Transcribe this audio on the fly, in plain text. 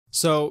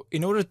So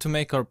in order to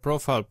make our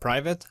profile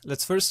private,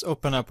 let's first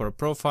open up our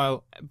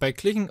profile by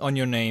clicking on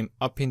your name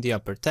up in the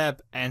upper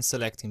tab and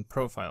selecting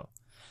profile.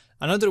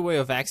 Another way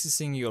of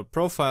accessing your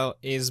profile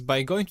is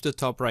by going to the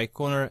top right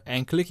corner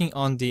and clicking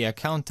on the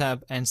account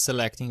tab and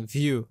selecting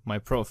view my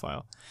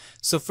profile.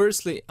 So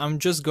firstly, I'm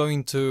just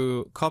going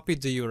to copy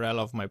the URL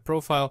of my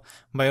profile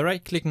by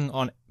right clicking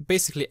on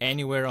basically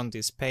anywhere on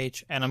this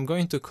page, and I'm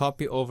going to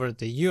copy over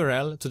the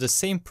URL to the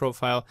same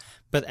profile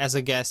but as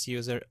a guest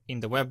user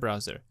in the web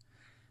browser.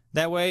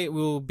 That way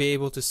we'll be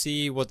able to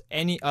see what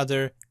any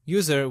other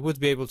user would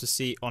be able to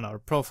see on our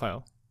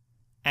profile.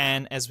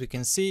 And as we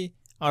can see,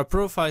 our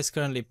profile is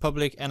currently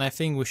public, and I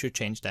think we should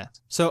change that.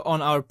 So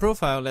on our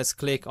profile, let's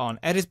click on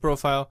edit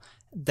profile,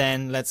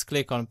 then let's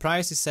click on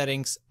privacy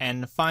settings,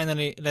 and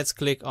finally let's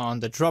click on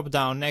the drop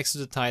down next to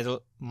the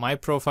title my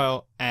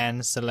profile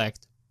and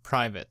select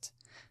private.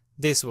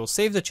 This will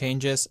save the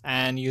changes,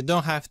 and you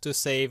don't have to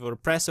save or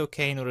press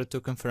OK in order to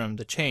confirm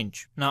the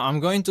change. Now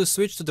I'm going to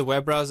switch to the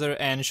web browser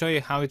and show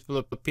you how it will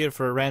appear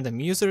for a random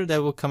user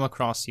that will come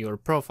across your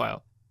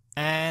profile.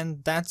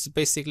 And that's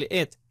basically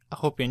it. I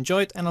hope you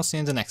enjoyed, and I'll see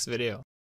you in the next video.